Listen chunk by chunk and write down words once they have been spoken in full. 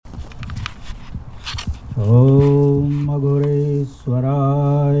Om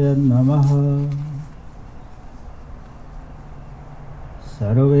Agureshwaraya Namaha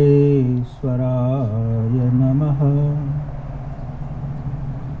Sarveshwaraya Namaha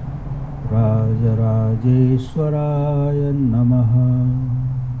Rajarajeshwaraya Namaha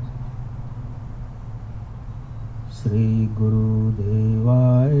Sri Guru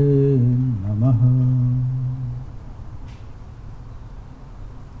Devaya Namaha.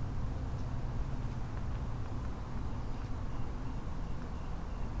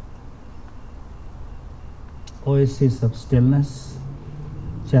 Oasis of Stillness,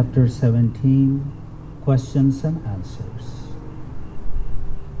 Chapter 17, Questions and Answers.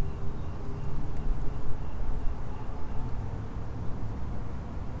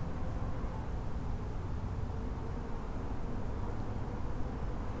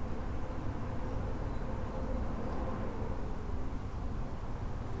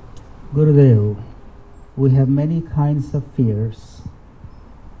 Gurudev, we have many kinds of fears.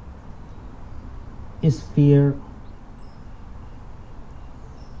 Is fear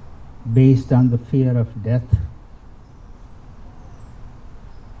based on the fear of death?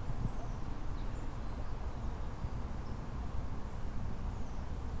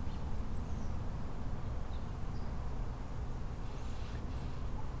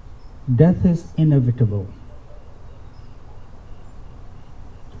 Death is inevitable,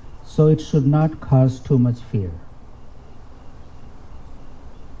 so it should not cause too much fear.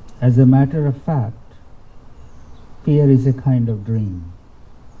 As a matter of fact, fear is a kind of dream.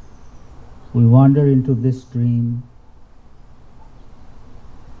 We wander into this dream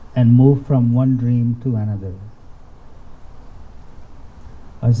and move from one dream to another.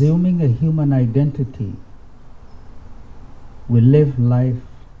 Assuming a human identity, we live life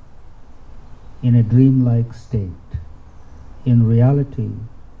in a dreamlike state. In reality,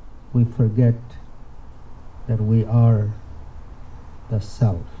 we forget that we are the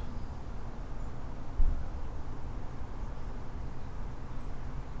self.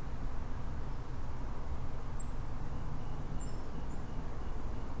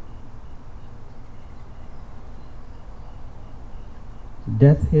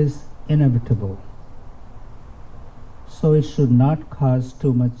 Death is inevitable, so it should not cause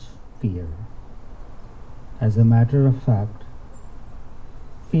too much fear. As a matter of fact,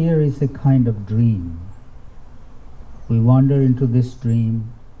 fear is a kind of dream. We wander into this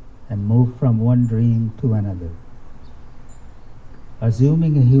dream and move from one dream to another.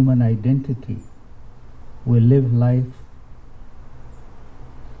 Assuming a human identity, we live life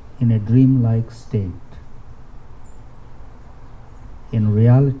in a dreamlike state. In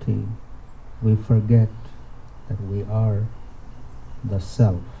reality, we forget that we are the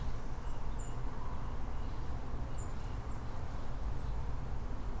self.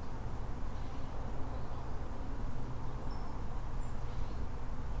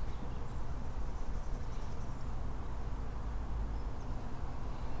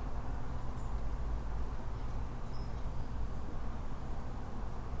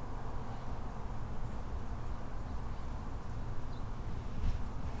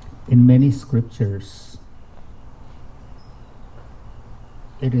 In many scriptures,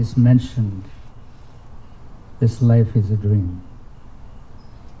 it is mentioned this life is a dream.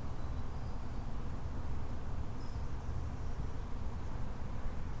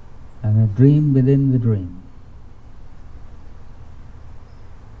 And a dream within the dream.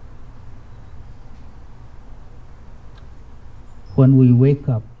 When we wake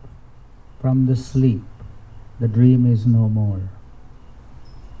up from the sleep, the dream is no more.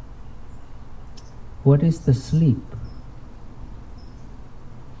 What is the sleep?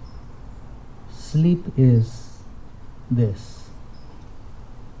 Sleep is this.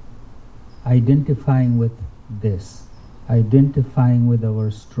 Identifying with this. Identifying with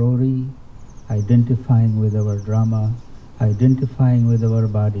our story. Identifying with our drama. Identifying with our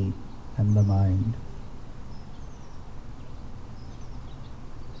body and the mind.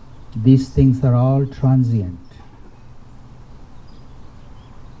 These things are all transient.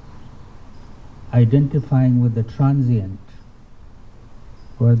 Identifying with the transient,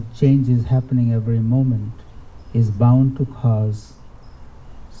 where change is happening every moment, is bound to cause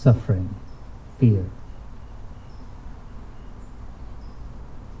suffering, fear.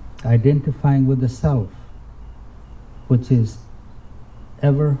 Identifying with the self, which is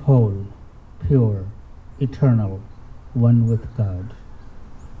ever whole, pure, eternal, one with God.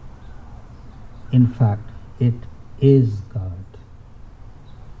 In fact, it is God.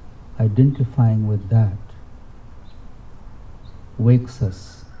 Identifying with that wakes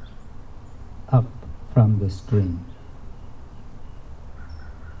us up from this dream.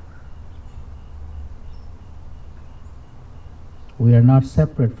 We are not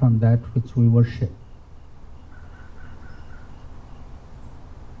separate from that which we worship.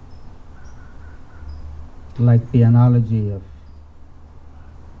 Like the analogy of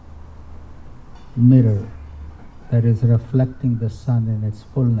mirror that is reflecting the sun in its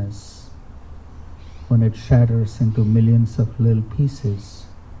fullness, when it shatters into millions of little pieces,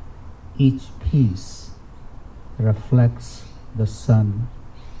 each piece reflects the sun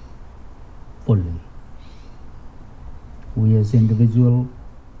fully. We as individual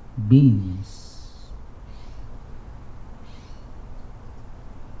beings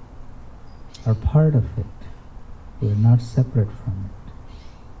are part of it. We are not separate from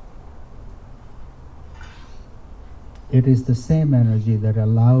it. It is the same energy that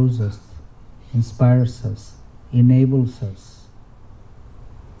allows us, inspires us, enables us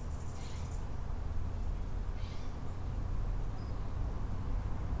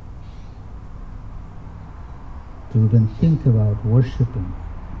to even think about worshiping.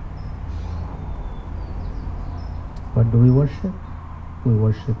 What do we worship? We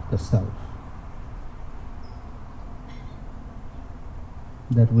worship the self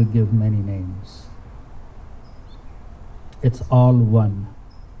that we give many names. It's all one.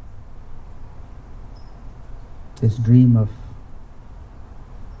 This dream of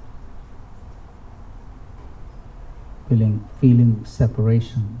feeling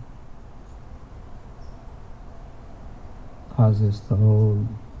separation causes the whole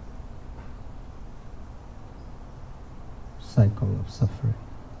cycle of suffering.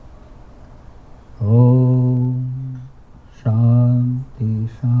 Om Shanti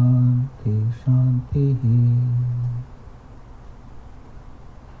Shanti Shanti.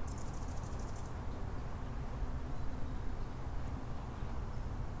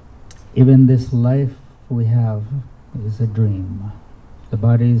 Even this life we have is a dream. The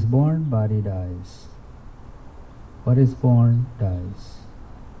body is born, body dies. What is born dies.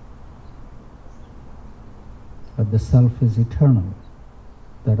 But the self is eternal.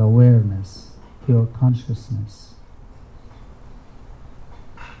 That awareness, pure consciousness.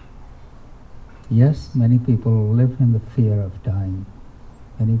 Yes, many people live in the fear of dying.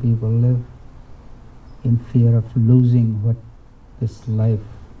 Many people live in fear of losing what this life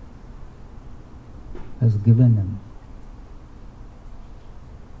has given them.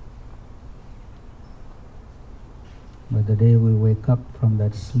 But the day we wake up from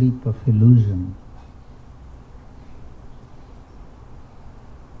that sleep of illusion,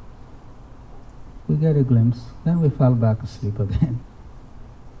 we get a glimpse, then we fall back asleep again.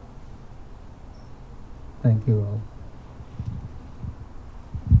 Thank you all.